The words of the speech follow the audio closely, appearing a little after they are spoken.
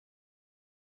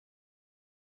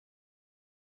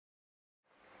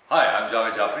Hi, I'm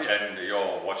Jaaved Jaaferi and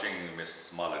you're watching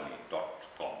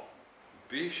MissMalini.com.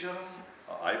 Besharam,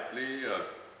 I play a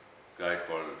guy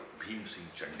called Bhim Singh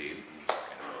Chandel, who's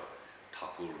kind of a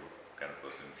Thakur kind of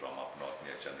person from up north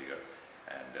near Chandigarh.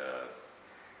 And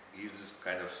he's this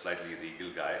kind of slightly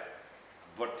regal guy,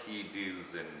 but he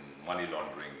deals in money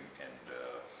laundering and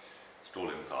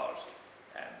stolen cars.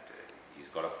 And he's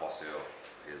got a posse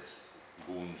of his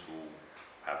goons who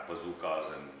have bazookas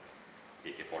and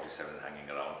AK-47 hanging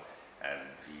around, and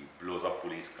he blows up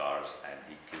police cars and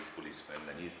he kills policemen,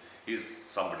 and he's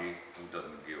somebody who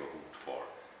doesn't give a hoot for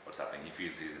what's happening. He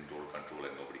feels he's in total control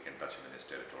and nobody can touch him in his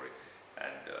territory.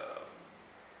 And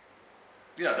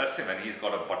yeah, that's him. And he's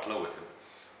got a butler with him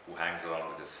who hangs around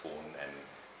with his phone, and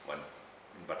one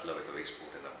butler with a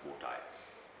waistcoat and a bow tie.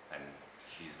 And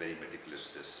he's very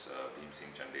meticulous, this Bhim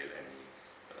Singh Chandel, and he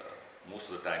most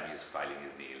of the time he's filing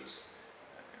his nails.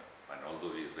 And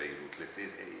although he's very ruthless,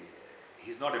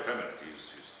 he's not effeminate. He's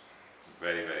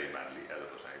very, very manly as a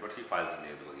personality. But he files his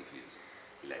nails because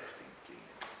he likes things clean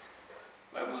and neat.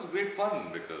 Well, it was great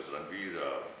fun because Ranveer,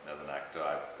 as an actor,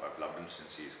 I've loved him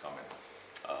since he's come in.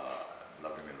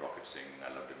 Loved him in Rocket Singh.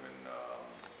 I loved him in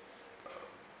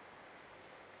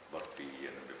Barfi,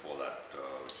 and then before that,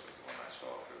 which was the one I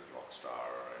saw, he was Rockstar.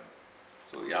 And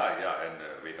so and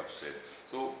Wake Up Sid.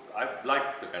 So I've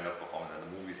liked the kind of performance and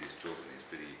the movies he's chosen. He's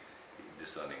pretty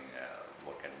discerning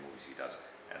what kind of movies he does,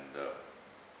 and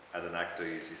as an actor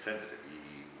he's sensitive,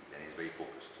 and he's very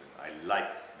focused. And I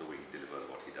like the way he delivers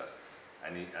what he does,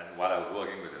 and while I was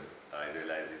working with him, I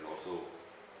realized he's also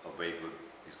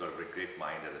he's got a very great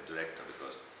mind as a director,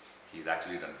 because he's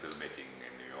actually done filmmaking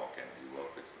in New York, and he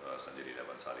worked with Sanjay Leela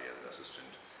Bhansali as an assistant.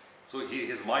 So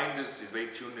his mind is very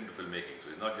tuned into filmmaking.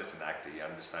 So he's not just an actor, he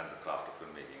understands the craft of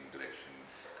filmmaking, direction,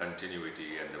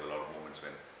 continuity, and there were a lot of moments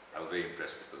when I was very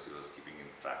impressed because he was keeping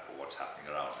in track of what's happening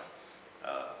around him,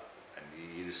 and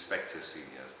he respects his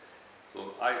seniors.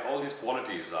 So all these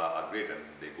qualities are great, and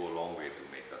they go a long way to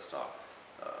make a star.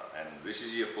 And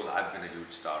Rishi ji, of course, I've been a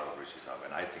huge star of Rishi Saab,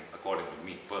 and I think, according to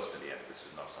me personally, and this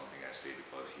is not something I say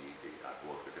because I've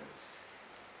worked with him,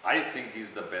 I think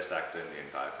he's the best actor in the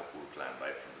entire Kapoor clan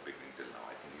right from the beginning till now.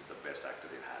 I think he's the best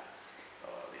actor they have,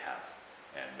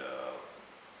 and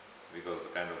because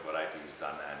the kind of variety he's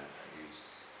done, and he's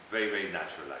very, very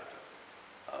natural actor.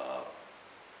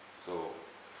 So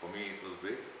for me it was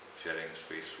great sharing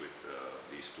space with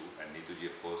these two, and Neetu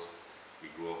ji, of course, we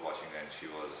grew up watching her, and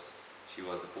she was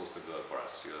the poster girl for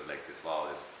us. She was like this, wow,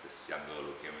 this young girl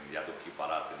who came in Yaduk ki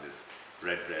Barat in this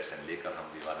red dress and Lekar Hum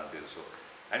Deewana Dil. So,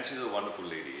 and she's a wonderful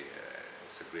lady.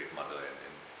 It's a great mother, and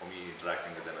for me,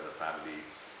 interacting with them as a family,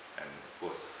 and of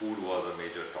course food was a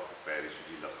major topic where Rishi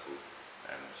ji loves food,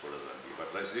 and so does Ranveer.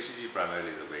 But Rishi ji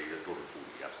primarily is a total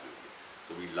foodie, absolutely.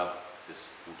 So we love this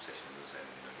food sessions, and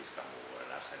he's come over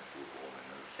and I've sent food home and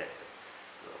on the set.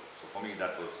 So for me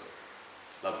that was a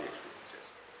lovely experience, yes.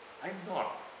 I'm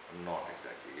not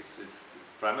exactly. It's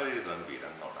primarily is Ranveer.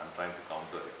 I'm trying to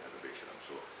counter it as a Besharam.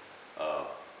 So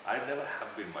I never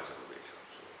have been much of a Besharam.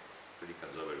 So pretty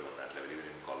conservative on that level, even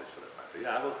in college for that matter.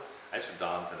 Yeah, I used to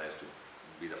dance, and I used to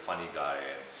be the funny guy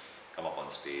and come up on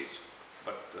stage.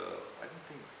 But I don't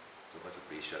think so much of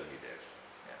Besharami there.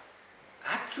 Yeah.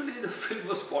 Actually, the film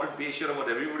was called Besharam, but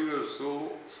everybody was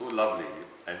so lovely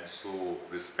and so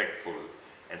respectful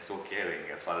and so caring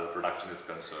as far as the production is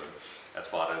concerned, as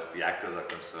far as the actors are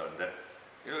concerned, that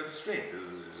it's strange.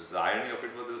 The irony of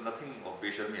it was there was nothing of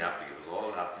Besharami happening. It was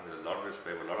all happening with a lot of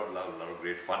respect, a lot of love, a lot of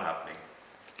great fun happening.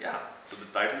 Yeah. So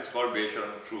the title is called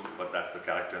Besharam, true, but that's the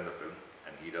character in the film,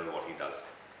 and he does what he does.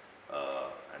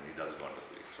 And he does it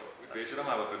wonderfully. So with Besharam,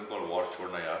 I have a film called War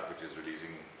Chhodna Yaar, which is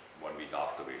releasing 1 week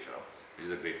after Besharam, which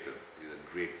is a great film. It is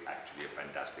actually a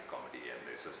fantastic comedy, and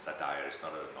it's a satire. It's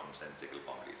not a nonsensical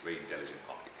comedy. It's a very intelligent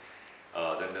comedy.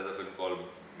 Then there's a film called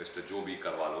Mr. Jo Bhi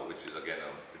Karwalo, which is again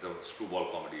it's a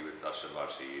screwball comedy with Arshad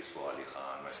Varshi, Soha Ali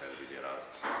Khan, Michelle Vijayaraj.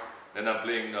 Then I'm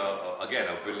playing again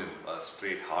a villain, a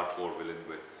straight hardcore villain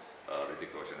with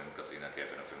Hrithik Roshan and Katrina Kaif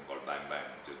in a film called Bang Bang,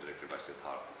 which is directed by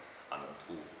Siddharth Anand,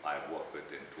 who I have worked with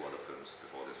in 2 other films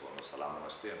before this. One was Salam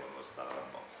Namaste and one was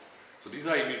Tararam. So these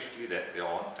are immediately there, they're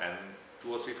on, and 2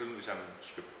 or 3 films which I'm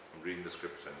reading the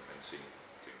scripts and seeing.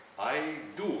 I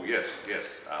do, yes.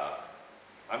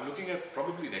 I'm looking at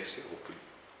probably next year, hopefully,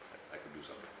 I could do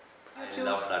something. I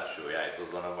love that show, yeah, it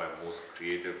was one of my most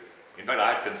creative. In fact,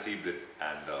 I had conceived it,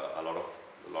 and a lot of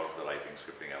the writing,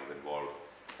 scripting, I was involved,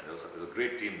 and there was a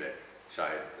great team there.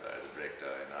 Shahid as a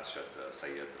director, and Arshad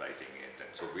Sayyed writing it,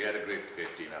 and so we had a great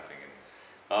team happening.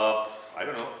 I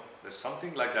don't know, there's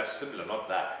something like that similar, not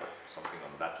that, but something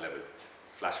on that level.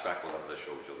 Flashback was another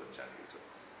show which was in January. So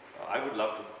I would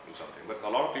love to do something, but a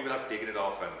lot of people have taken it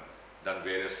off and done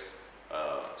various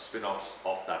spin-offs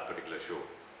of that particular show.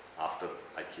 After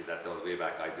that was way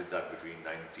back. I did that between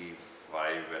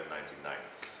 95 and 99.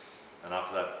 And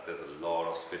after that, there's a lot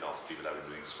of spin-offs. People have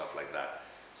been doing stuff like that.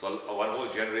 So one whole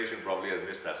generation probably has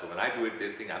missed that. So when I do it,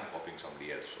 they'll think I'm copying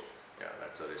somebody else. So yeah,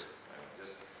 that's a risk. I mean,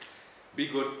 just be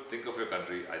good. Think of your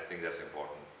country. I think that's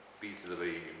important. Peace is a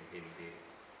very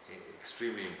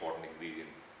extremely important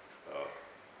ingredient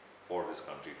for this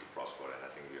country to prosper. And I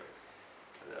think we are,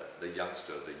 the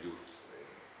youngsters, the youth,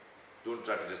 don't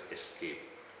try to just escape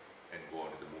and go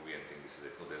on to the movie and think this is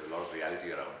it. No, there's a lot of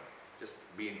reality around. Just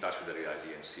be in touch with the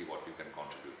reality and see what you can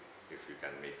contribute if you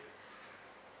can make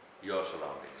your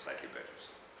surroundings slightly better.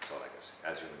 So that's all I can say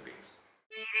as human beings.